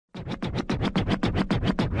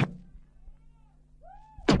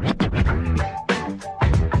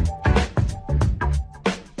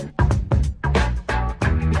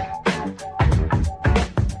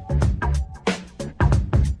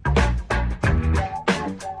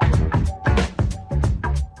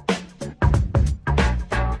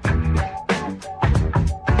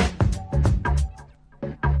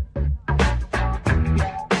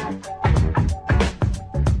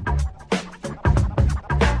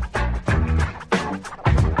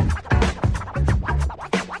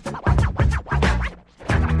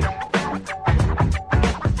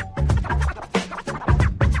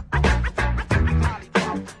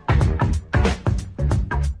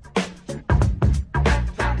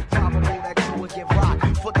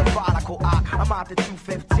5 to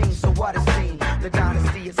 215, so what it seems? The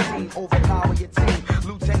dynasty is seen, overpower your team.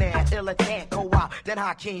 Lieutenant, Illitant, go out, then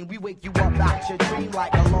Hakeem. We wake you up out your dream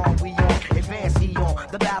like alarm we on. Advance on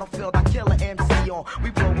the battlefield, I kill an MC on. We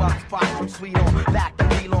blow up spots from Sweet on, back to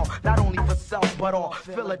Belong. Not only for self, but on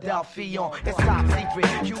Philadelphia on. It's top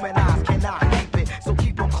secret, human eyes cannot keep it. So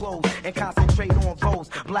keep them closed and concentrate on those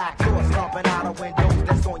black doors stomping out of windows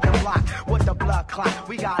that's on your block. With the blood clot,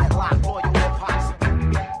 we got it locked, loyal hip-hops.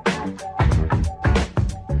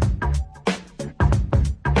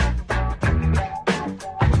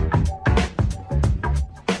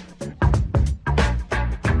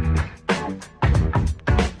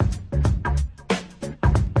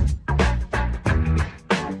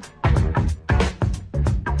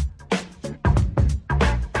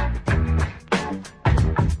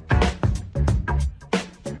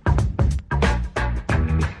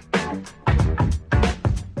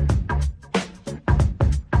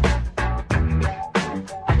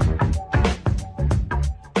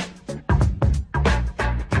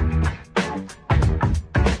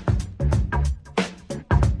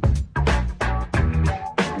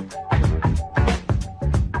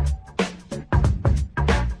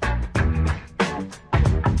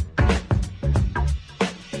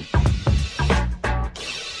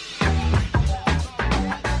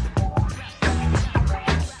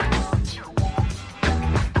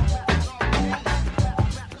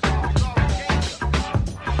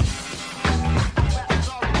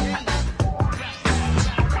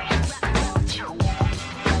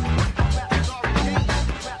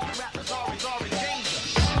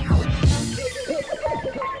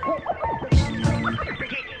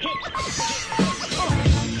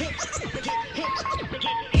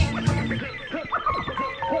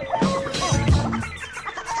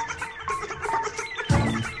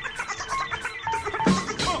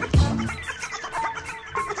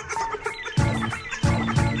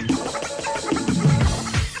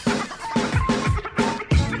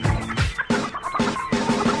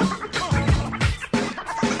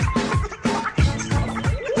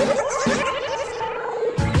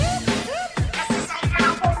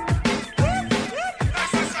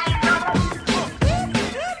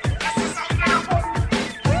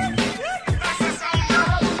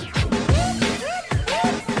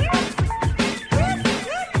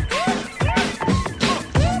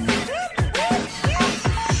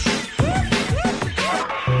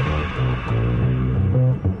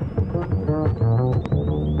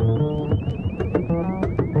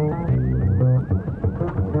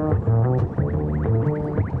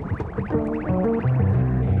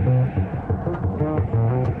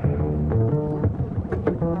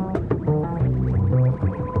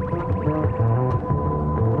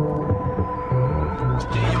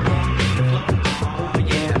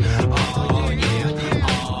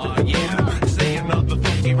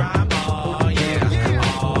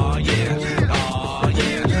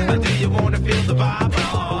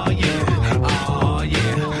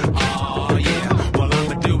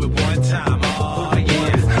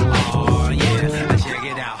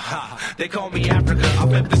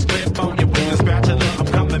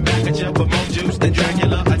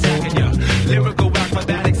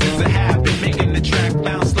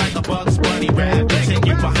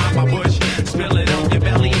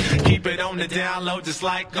 Just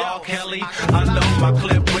like R. Kelly, unload my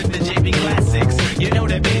clip with the JB classics. You know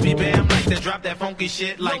that baby bam, like to drop that funky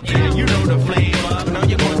shit like that. You know the flavor, know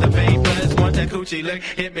you want the papers, want that coochie lick.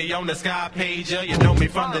 Hit me on the sky pager, you know me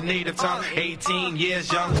from the native tongue. 18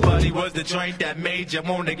 years young, but he was the joint that made you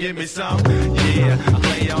wanna give me some. Yeah,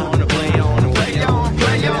 play on, play on, play on,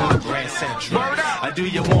 play on. Grand Central, do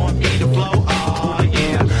you want me to flow? Oh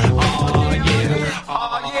yeah, oh yeah,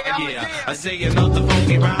 oh yeah. I say another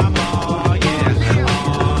funky rhyme. Oh yeah.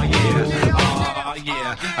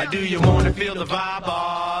 Do you wanna feel the vibe?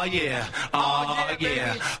 Oh yeah, oh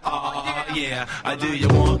yeah, oh yeah. Do you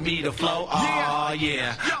want me to flow? Oh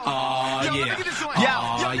yeah, oh yeah,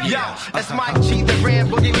 Yo, it's Mike G, the Grand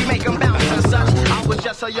Boogie, we make 'em bounce and such. I was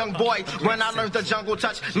just a young boy when I learned the jungle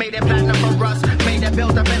touch. Made it platinum for us, made it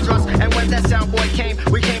build up and trust. And when that sound boy came,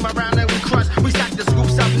 we came around and we crushed. We stacked the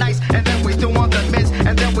scoops up nice, and then we threw on the mids.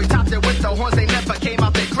 And then we topped it with the horns, they never came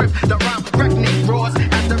out their crib. The rhyme wreck roars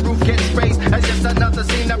as the roof gets raised. It's just another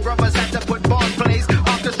scene the brothers had to put bars plays.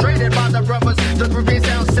 Orchestrated by the brothers, the groove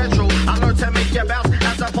sound central. I learned to make you bounce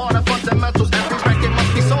as a part of fundamentals. Every record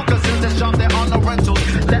must be sold, cause in this job there are no rentals.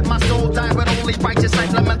 Let my soul die with only righteous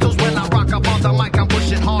supplementals. When I rock up on the mic, I'm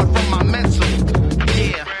pushing hard from my mental.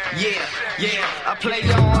 Yeah, yeah, yeah. I play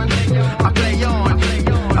on, I play on,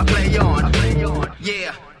 I play on.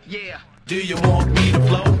 Yeah, yeah. Do you want me to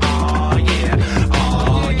flow? Oh yeah,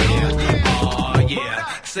 oh yeah, oh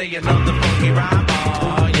Say another funky rhyme.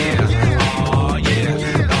 Oh yeah, oh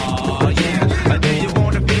yeah, oh yeah. Do you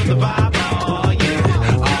wanna feel the vibe? Oh yeah,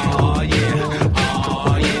 oh yeah,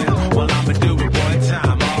 oh yeah. Well, I'ma do it one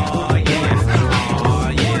time. Oh yeah, oh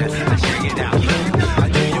yeah. Check it out.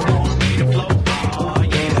 Do you want me to flow? Oh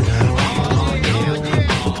yeah, oh yeah,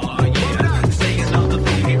 oh yeah. Say another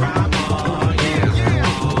funky rhyme. Oh yeah,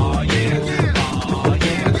 oh yeah, oh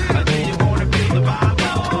yeah. Do you wanna feel the vibe?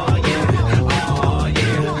 Oh yeah, oh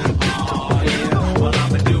yeah, oh yeah. Well,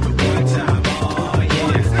 I'ma do it one time. Oh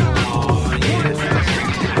yeah, oh yeah.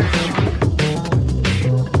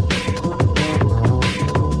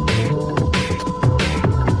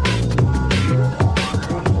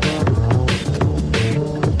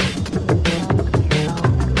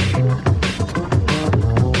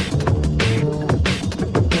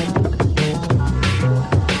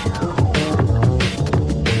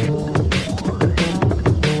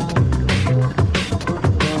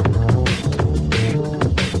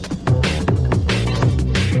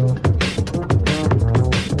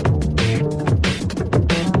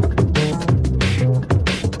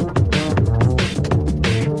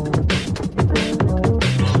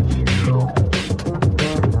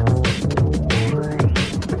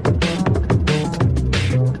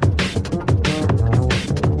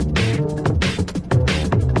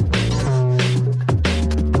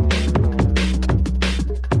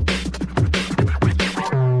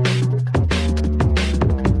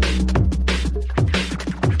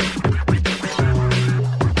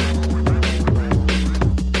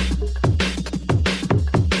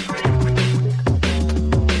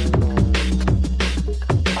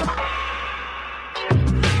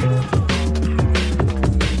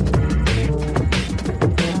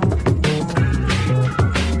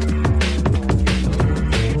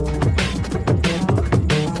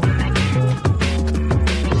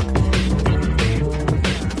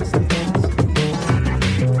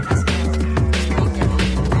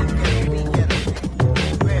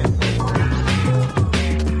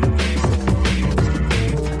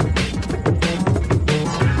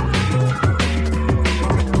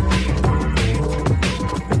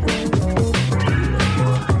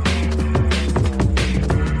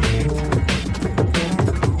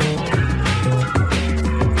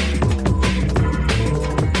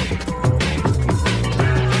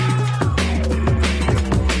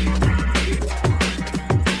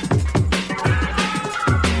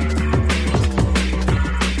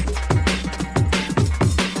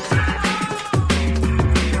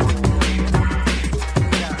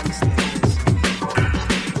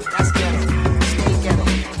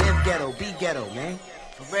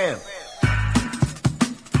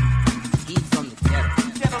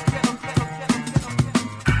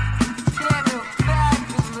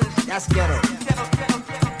 That's ghetto.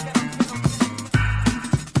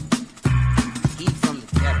 Heat from the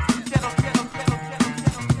ghetto.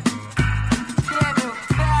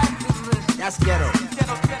 That's ghetto.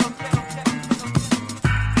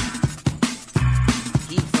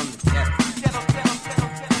 Heat from the ghetto.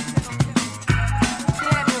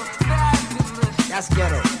 That's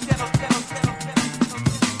ghetto.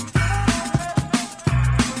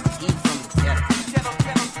 Heat from the ghetto.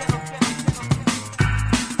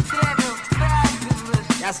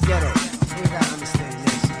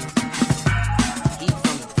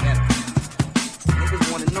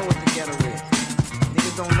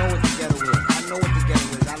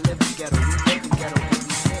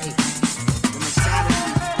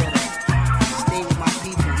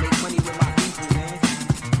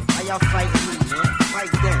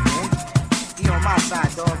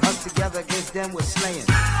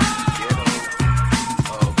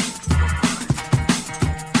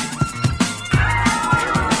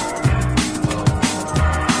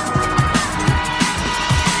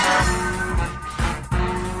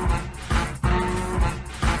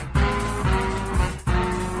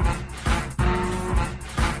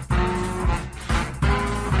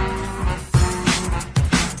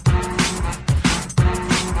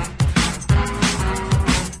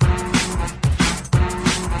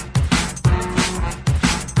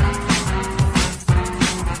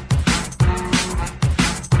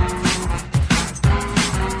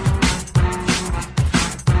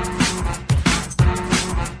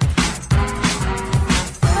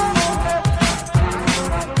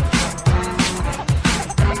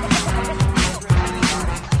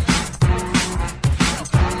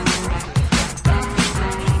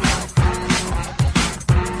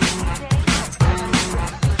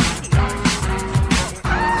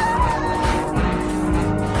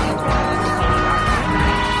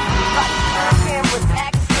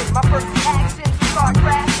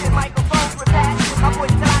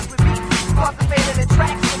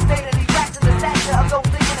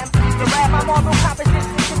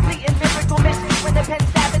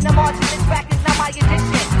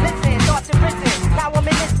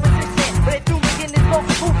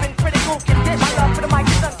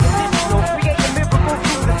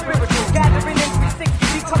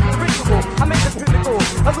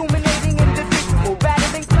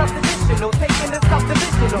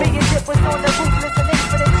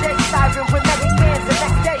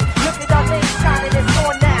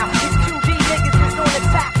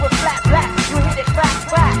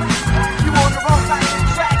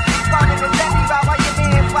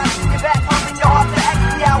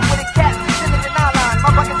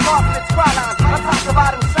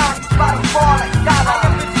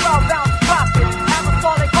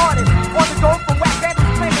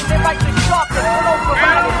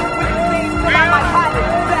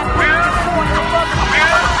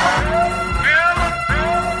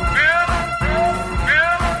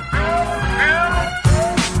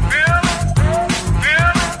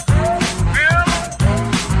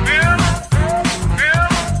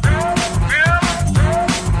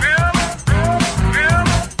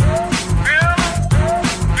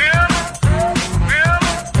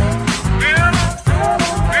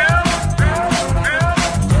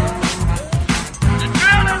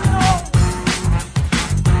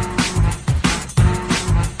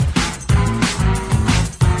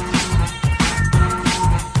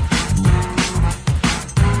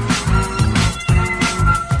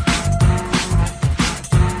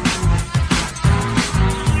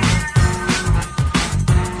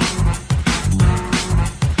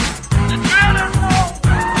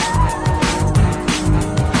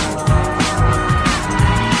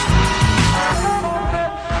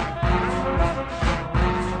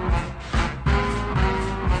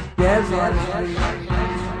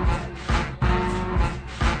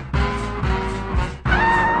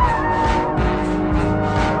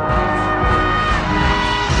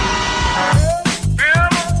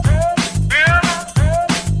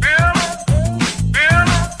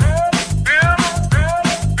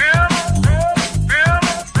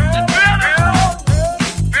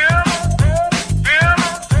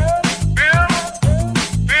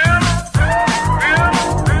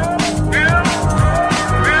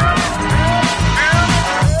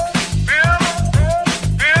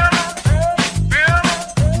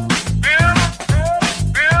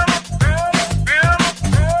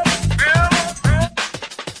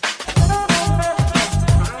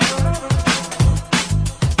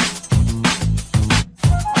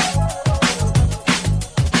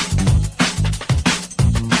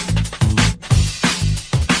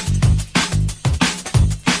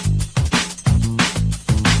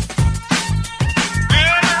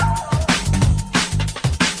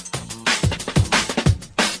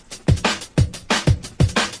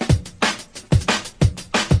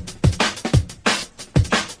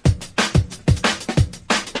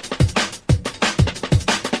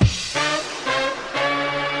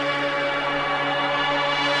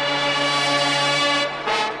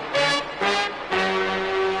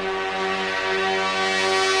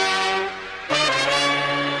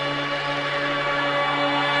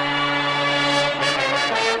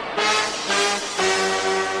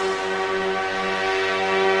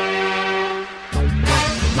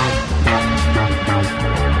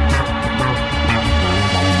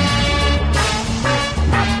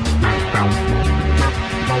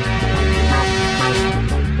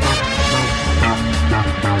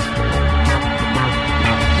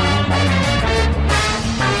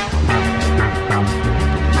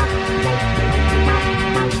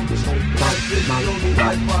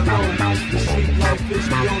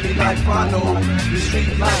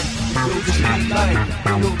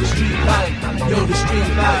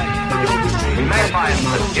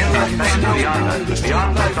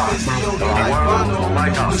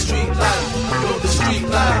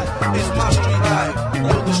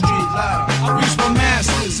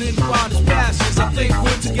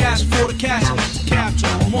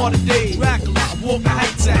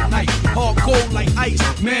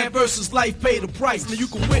 Now you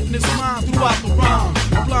can witness mine throughout the rhyme.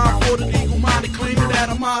 I'm blind for the legal-minded claiming that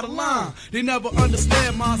I'm out of line. They never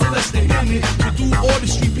understand mine unless they're in it. To do all the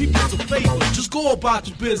street people a favor, just go about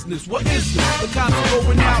your business. What is this? The cops are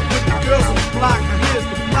going out with the girls on the block. Now here's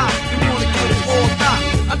the plot. They wanna get it all knocked.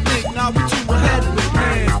 I think now we too ahead of the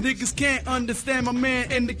plan. Niggas can't understand my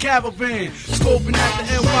man in the caravan. Scoping at the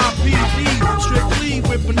NYPD, strictly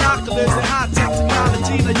with binoculars and high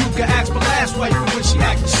technology. Now you can ask my last wife when she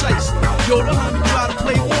acted shiesty. Yo, the honey try to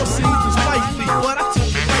play all scenes and spitefully, but I took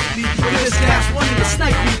it lightly. This ass wanted to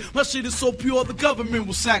snipe me. My shit is so pure, the government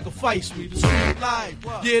will sacrifice me. The street life,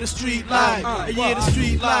 yeah, the street life, yeah, the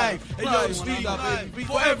street life, yeah, the street life.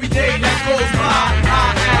 For every day that goes by,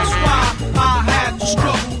 I ask why I had to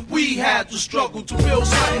struggle. We had to struggle to build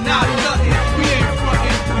something out of nothing. We ain't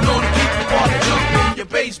frontin', we know to keep the party jumping. Your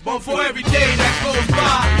bass bump for every day that goes by.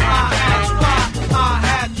 I ask why I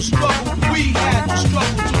had to struggle. We had to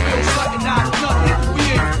struggle to build something out of nothing. We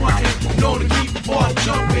ain't frontin', we know to keep the party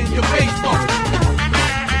jumping. Your bass bump.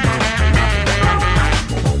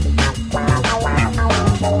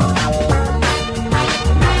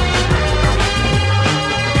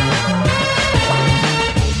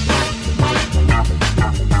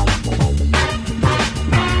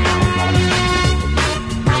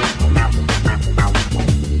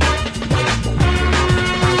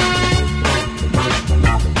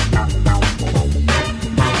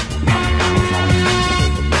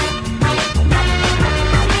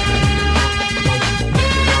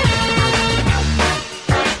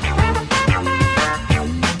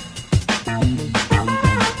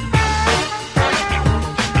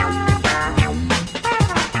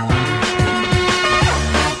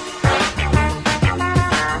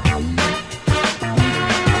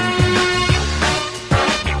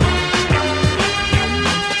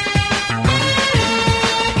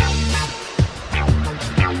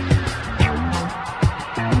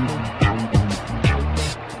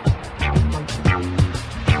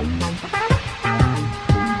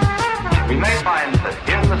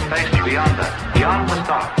 beyond the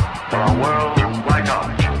stars, there are worlds like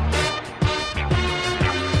ours.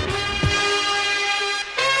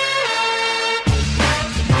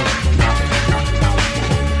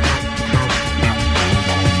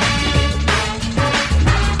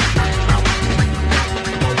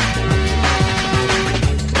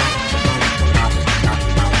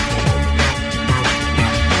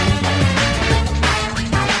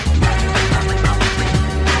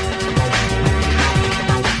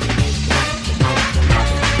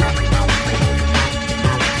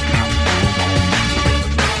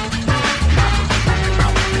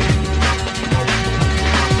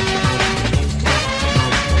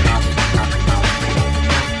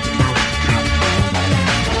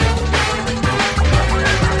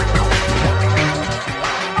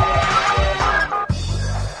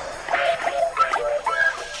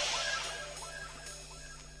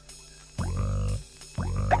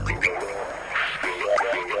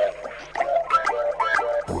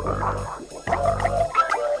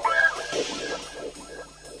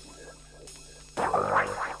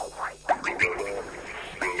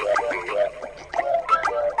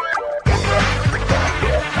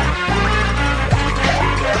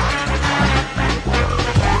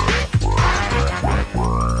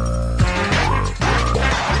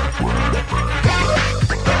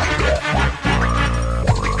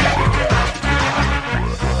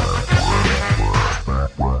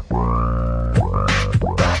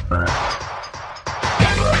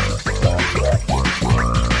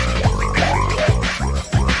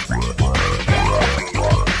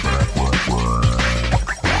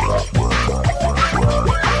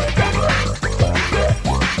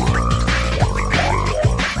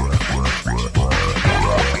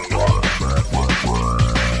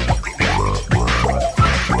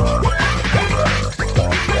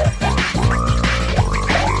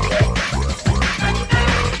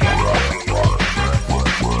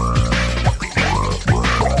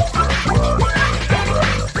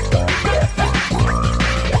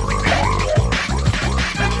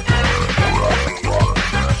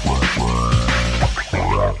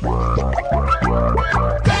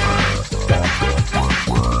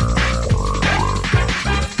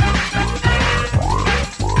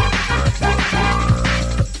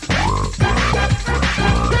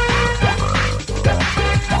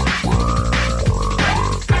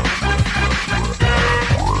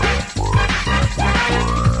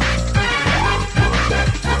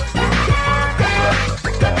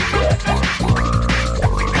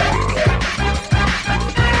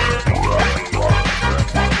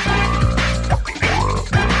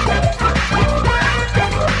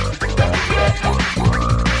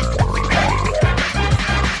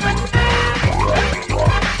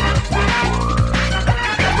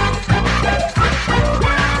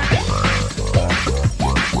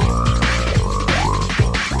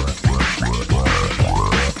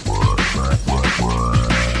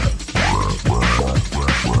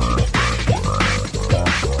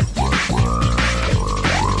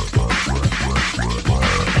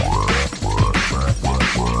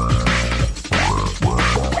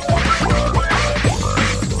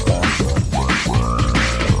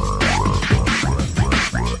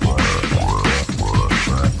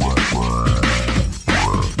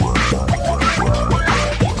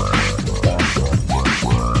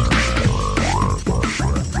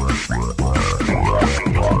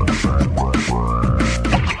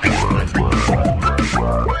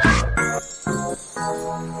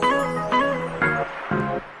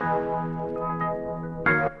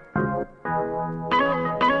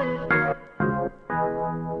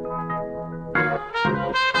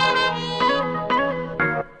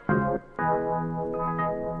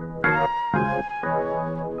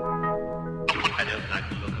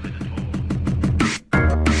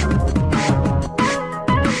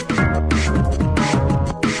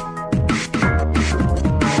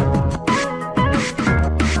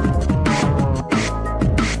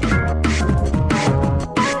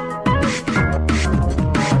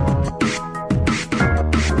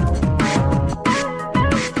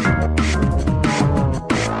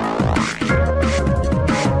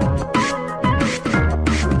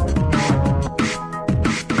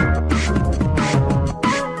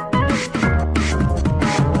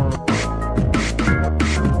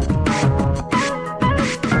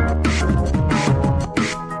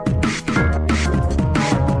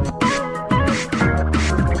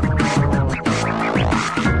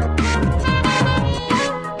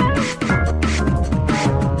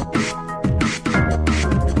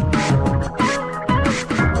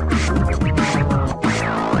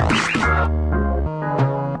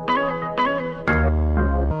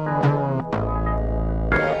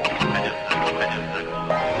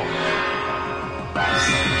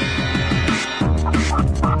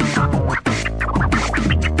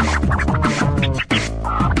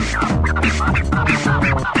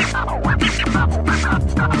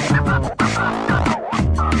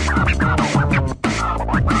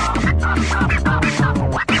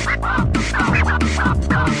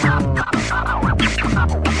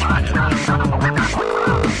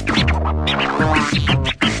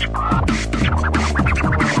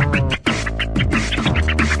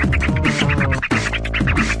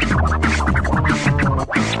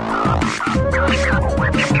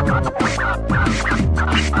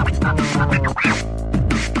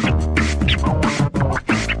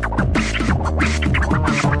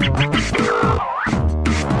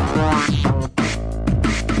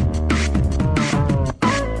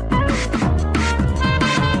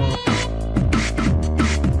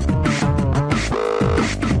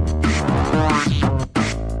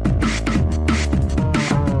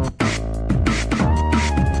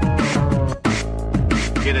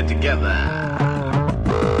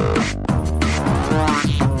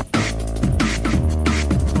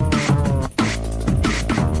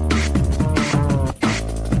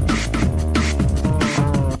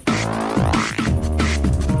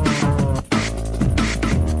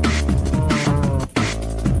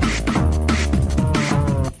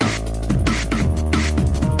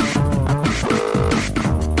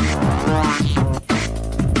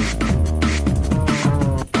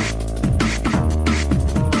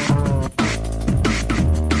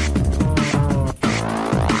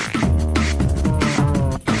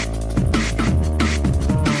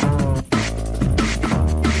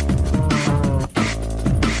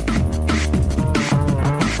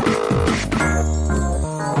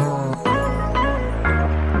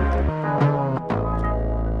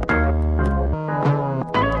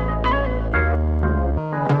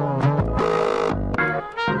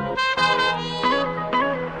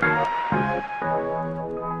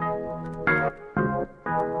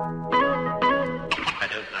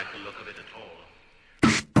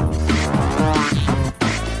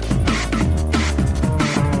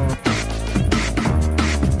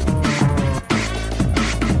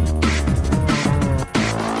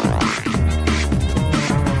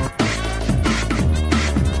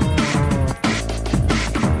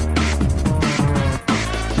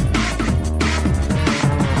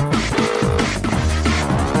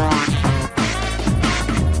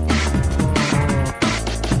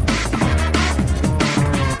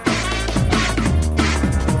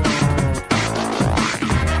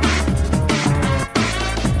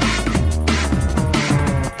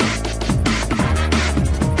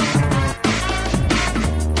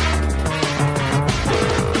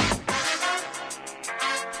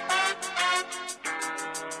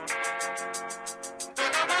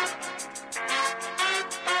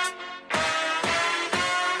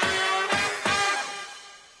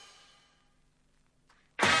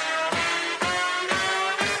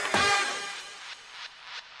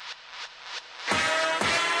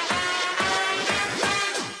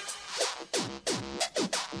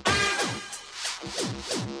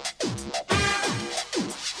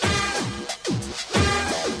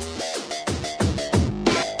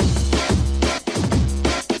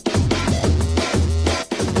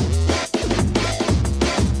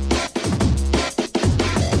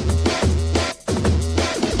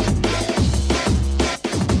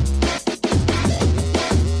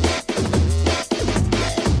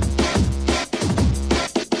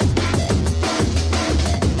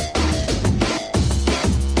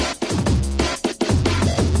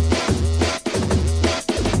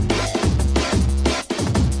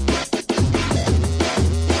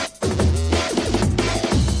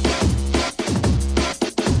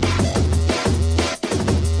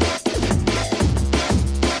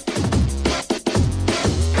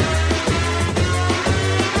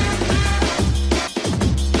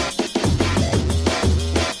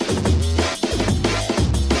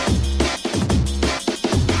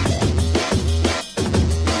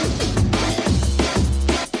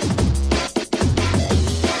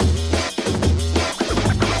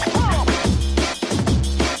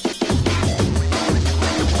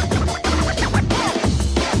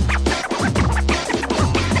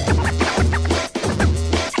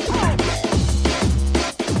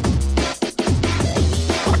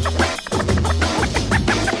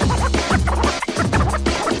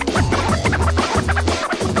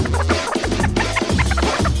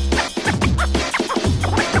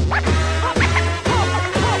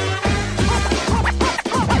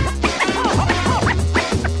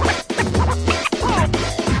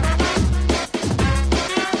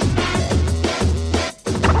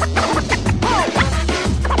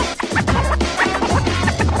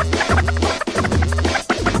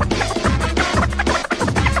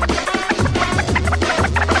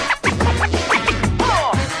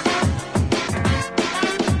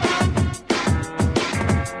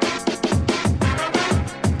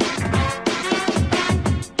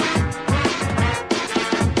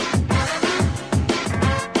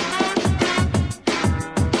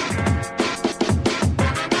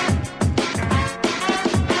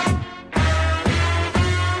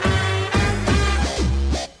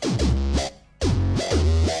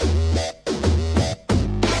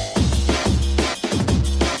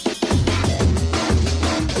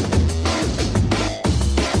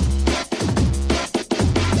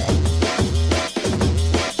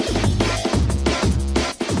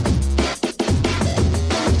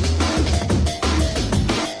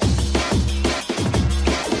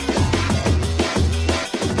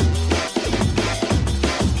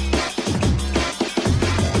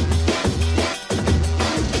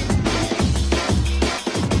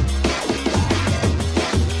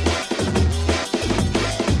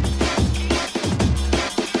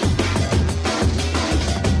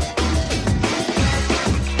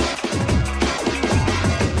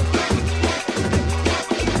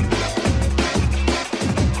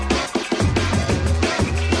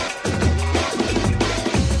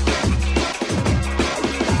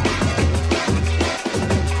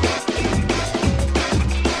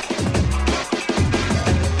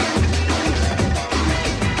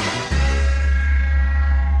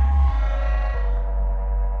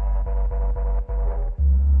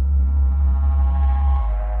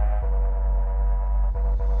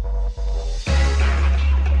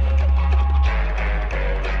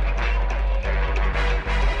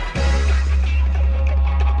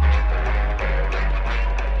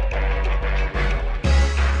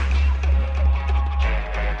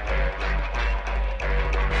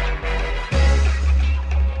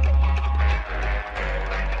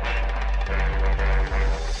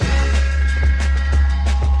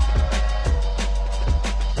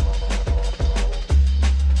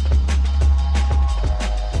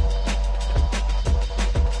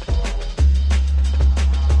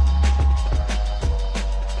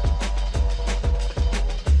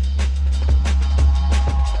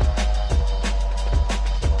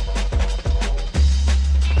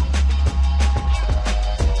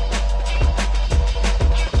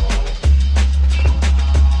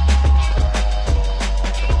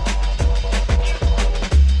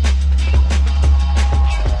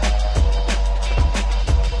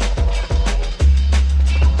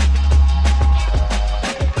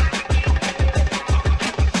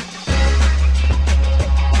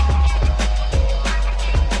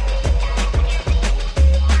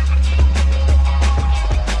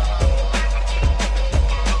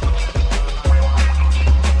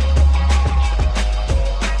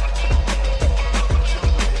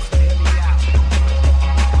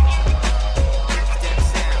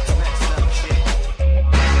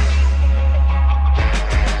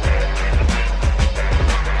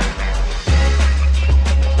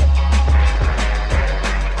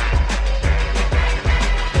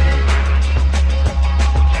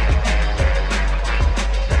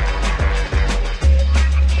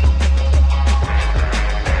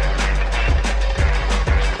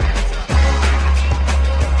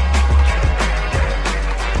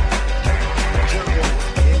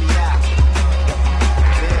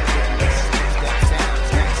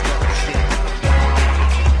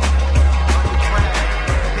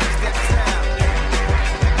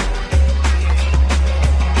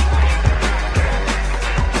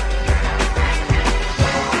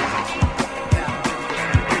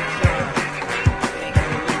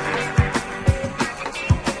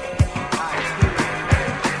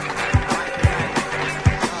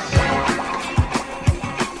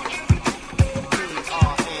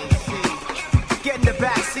 in the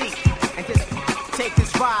back seat and just take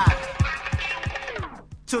this ride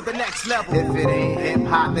to the next level. If it ain't hip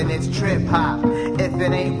hop, then it's trip hop. If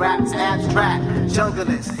it ain't rap, it's abstract.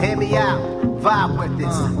 Junglers, hear me out. Vibe with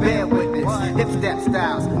this, bear with this. Hip step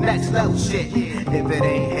styles, next level shit. If it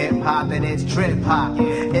ain't hip hop, then it's trip hop.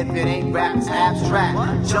 If it ain't rap, it's abstract.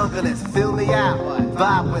 Junglers, feel me out.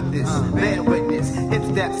 Vibe with this, bear with this. Hip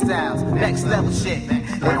step styles, next level shit.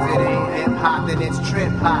 If it ain't hip hop, then it's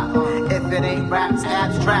trip hop. If it ain't rap, it's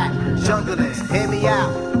abstract. Junglers, hear me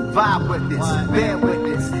out. Vibe with this, bear with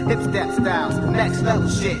this, hip step styles, next level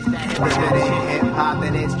shit. If it ain't hip hop,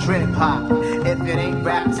 then it's trip hop. If it ain't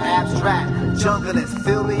rap, it's abstract. Junglers,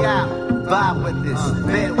 feel me out. Vibe with this,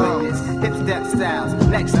 bear with this, hip step styles,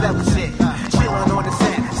 next level shit. Chillin' on the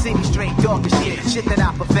set, see me straight talking shit, shit that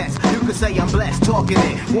I profess. You could say I'm blessed, talking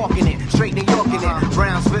it, walking it, straight New Yorkin' it.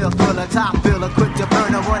 Brownsville thriller, top filler, quick to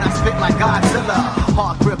burn her when I spit like Godzilla.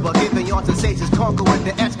 Hard gripper, giving y'all sensations, conquer with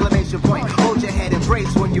the exclamation point. Hold your head and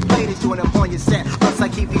brace when you play this joint upon your set. Plus I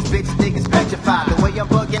keep these bitches niggas petrified. The way I'm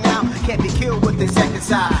bugging out, can't be killed with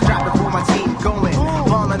insecticide. Dropping for my team, going,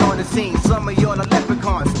 falling on the scene. Some of y'all are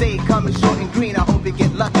leprechauns, stay coming short and green. I hope you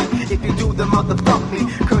get lucky. If you do, the motherfuck me.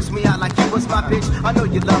 Curse me out like you was my bitch. I know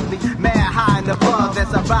you love me. Mad high and above,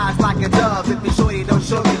 as I rise like a dove. If you shorty don't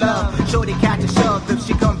show me love, shorty catch a shove. If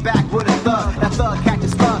she come back with a thug, that thug catch a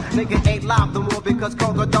slug. Nigga ain't live no more because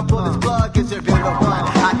Congo don't pull his plug. It's your real one.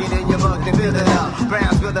 I get in your mug and fill it up.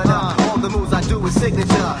 Browns fill it up. All the moves I do is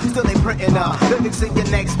signature. Still they printing up. Lyrics in your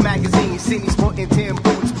next magazine. See me sporting tin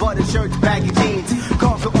boots, butter shirts, baggy jeans.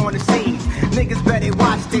 Conquer on the scene. Niggas better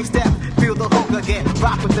watch they step. Feel the hook again.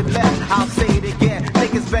 Rock with the left. I'll say it again.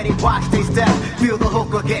 Niggas better watch they step. Feel the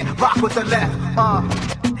hook again. Rock with the left.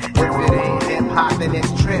 If it ain't hip hop, then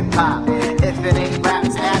it's trip hop. If it ain't rap,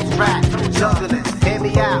 it's abstract. Junglers, hear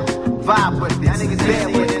me out. Vibe with this, niggas bear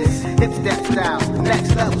with this. Hip step style,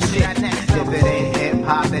 next level shit. If it ain't hip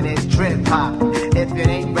hop, then it's trip hop. If it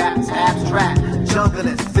ain't rap, it's abstract.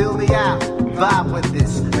 Junglers, feel me out. Vibe with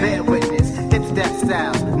this, bear with this. Hip step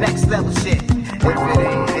style, next level shit. If it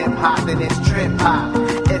ain't hip hop, then it's trip hop.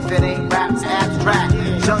 If it ain't rap, it's abstract.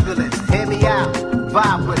 Junglers, hear me out.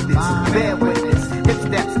 Vibe with this, bear with this. Hip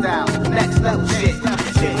step style, next level shit.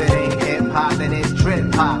 If it ain't hip hop, then it's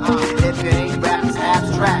trip hop. If it ain't rap, it's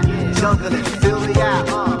abstract. Junglers, feel me out.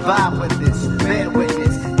 Vibe with this, bear with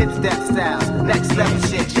this. Hip step style, next level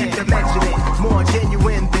shit. Dimension it, more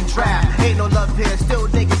genuine than trap. Ain't no love here, still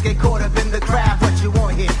niggas get caught up in the craft. What you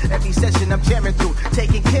want here? Every session I'm jamming through,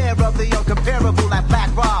 taking care of the uncomparable like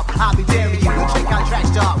Black Rob. I'll be daring you to check out track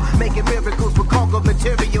job, making miracles with Congo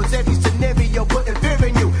materials. Every scenario putting fear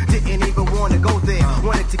in you. Didn't even wanna go there,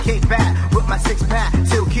 wanted to kick back with my 6-pack.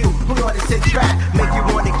 Till Q, put on the 6-track, make you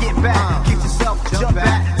wanna get back. Keep yourself, jump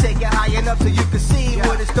back, take it high enough so you can see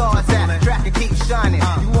where the stars at. Track and keep shining.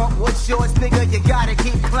 You want what's yours, nigga? You gotta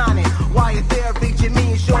keep climbing. While you're there, reaching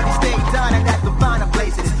me and shorty stay dining at the finer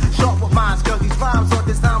places. Sharp with minds, girl, these rhymes on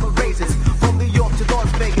this time of razors. From New York to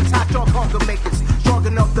Las Vegas, hot dog conquer makers. Strong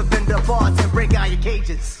enough to bend the bars and break out your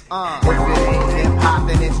cages. If it ain't hip hop,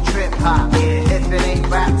 then it's trip hop. If it ain't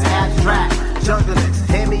rap, it's abstract. Junglers,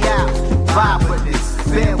 hear me out. Vibe with this,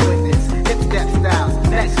 bear with this. Hip step styles,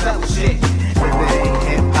 next level shit. If it ain't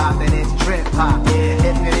hip hop, then it's trip hop.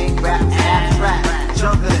 If it ain't rap, it's abstract.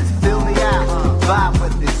 Junglers, feel me out. Vibe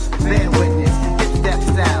with this, bear with this. Hip step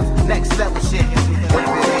styles, next level shit. If it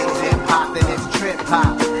ain't hip hop, then it's trip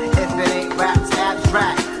hop. If it ain't rap, it's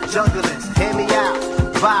abstract. Junglers, hear me out.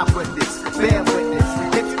 Vibe with this, bear with this.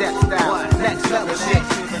 Hip step styles, next level shit.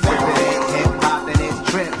 If it ain't hip hop, then it's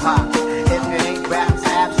trip hop. If it ain't rap, it's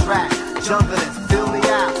abstract. Junglers, feel me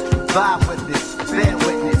out. Vibe with this, bear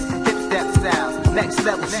with this. Hip step styles, next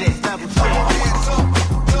level shit.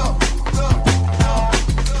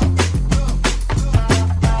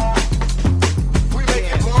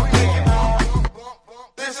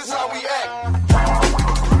 This is how we act.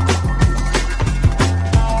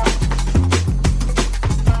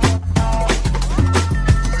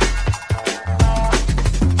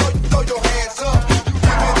 Throw your hands up. You give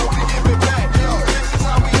it up, we give it back. Yo, this is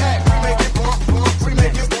how we act. We make it bump, bump. We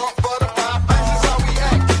make it bump for the pop. This is how we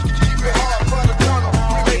act. Keep it hard for the tunnel.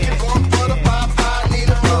 We make it bump for the pop.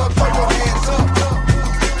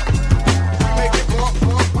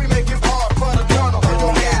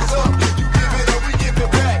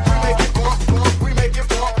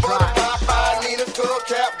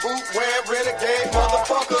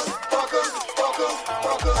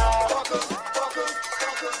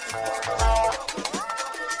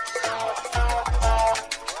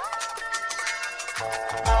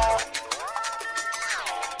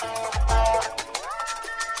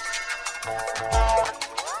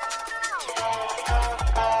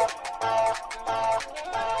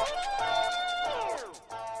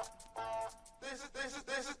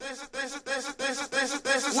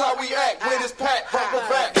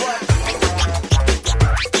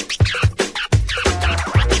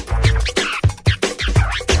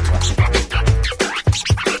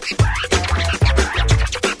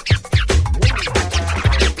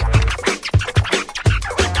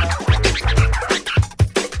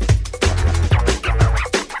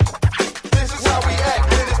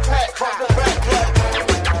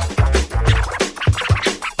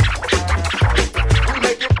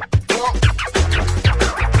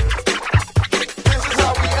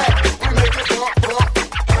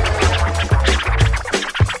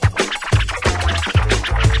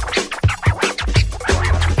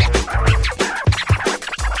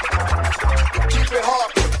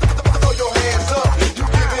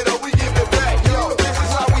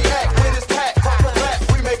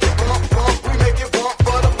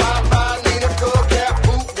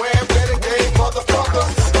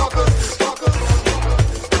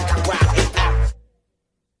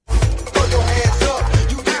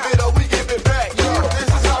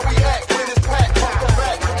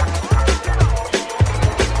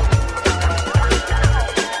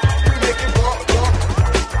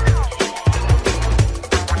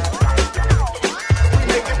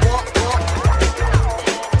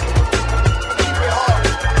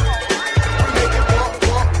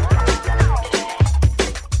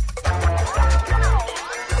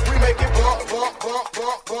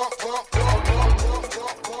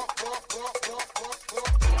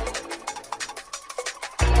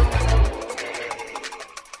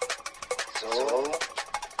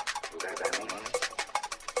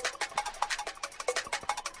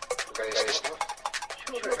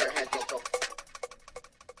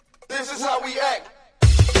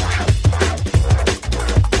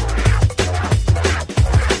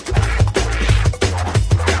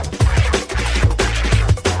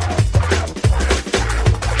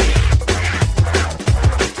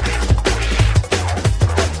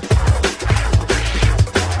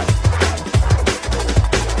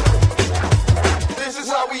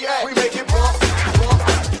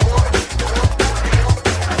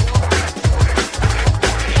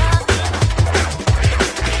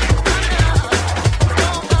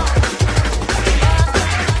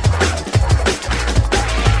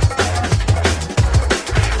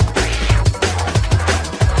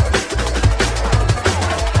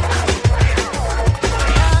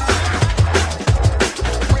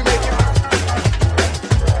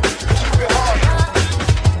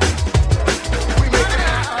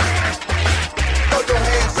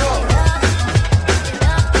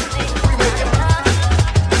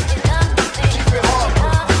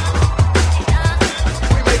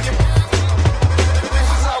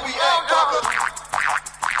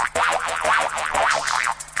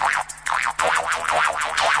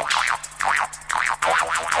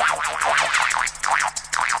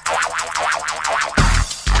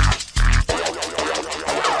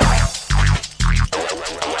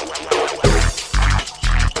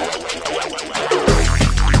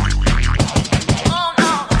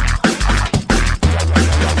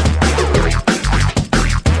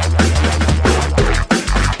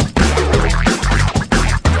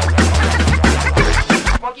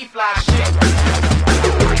 funky fly shit.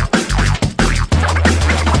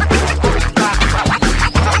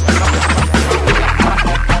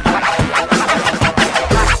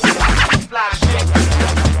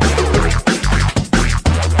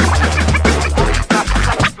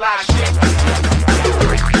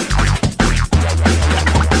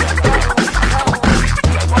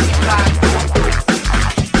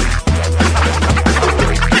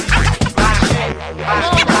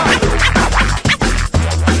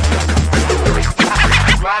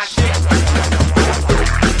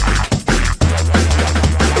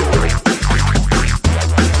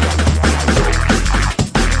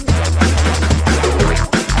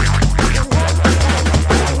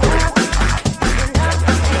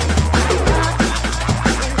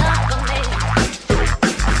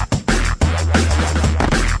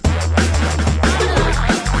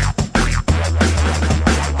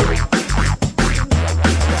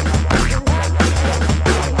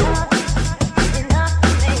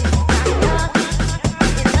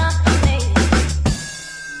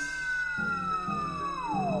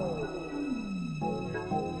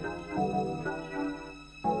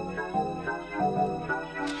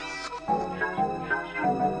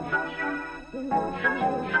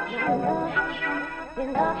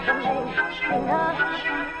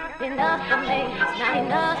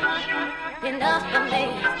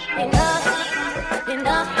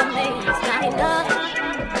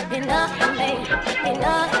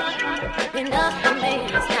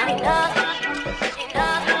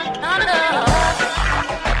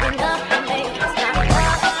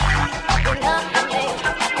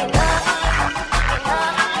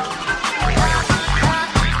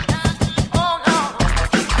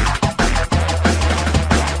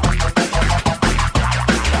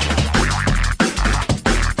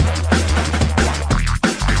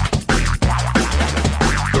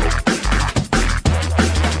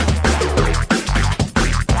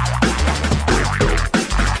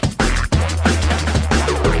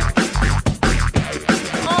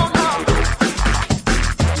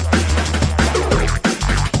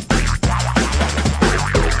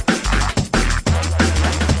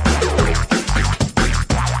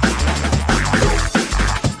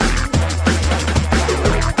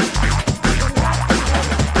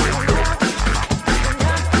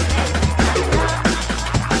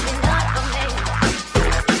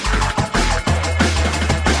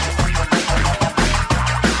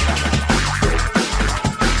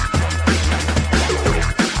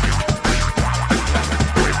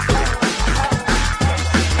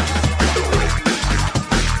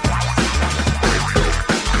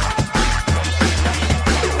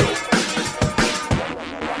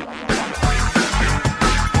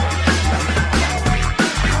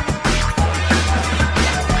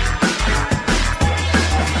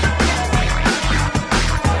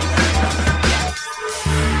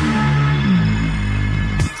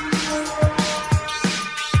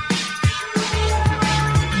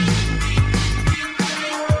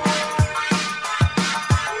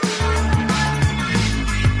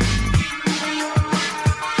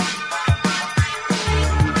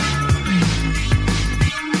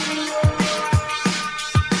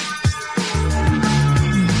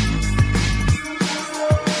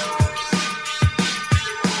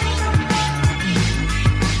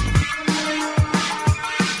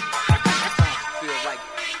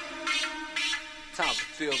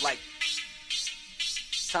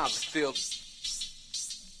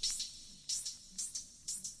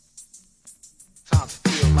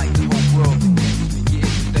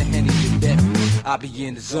 I be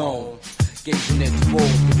in the zone, gazing at the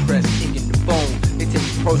walls, depressed, aching the bone. They take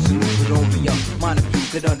it personal, but only a minor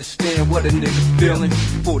few could understand what a nigga feeling.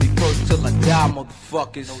 41st till I die,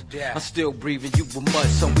 motherfuckers. I'm still breathing, you were mud,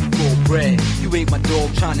 so we full bread. You ain't my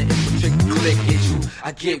dog trying to infiltrate the click, hit you.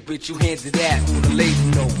 I get with you, hands to that on the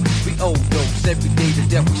lazy note. We overdose every day, the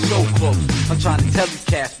devil so close. I'm trying to tell these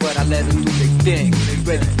cats, but I let them do their thing.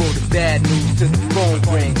 Ready for the bad news till the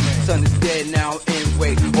phone ring. Son is dead now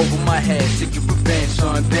anyway, over my head. Take your revenge,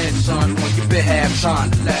 son, then son, on your behalf,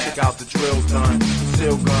 time to laugh. Check out the drill gun,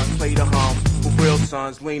 seal gun, play the hum. For real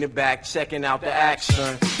sons, leaning back, checking out the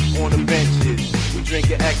action. On the benches, we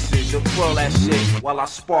drinking X's and twirl that shit while I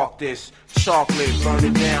spark this. Chocolate, burn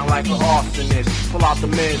it down like an arsonist. Pull out the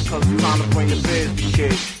meds, cause it's time to bring the biz to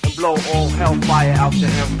kids. And blow all hellfire out the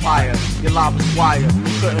empire. Your lava's wire,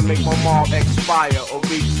 couldn't make my mom expire or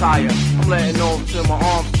retire. I'm letting off till my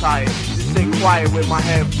arms tired. Just sit quiet with my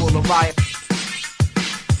head full of riot.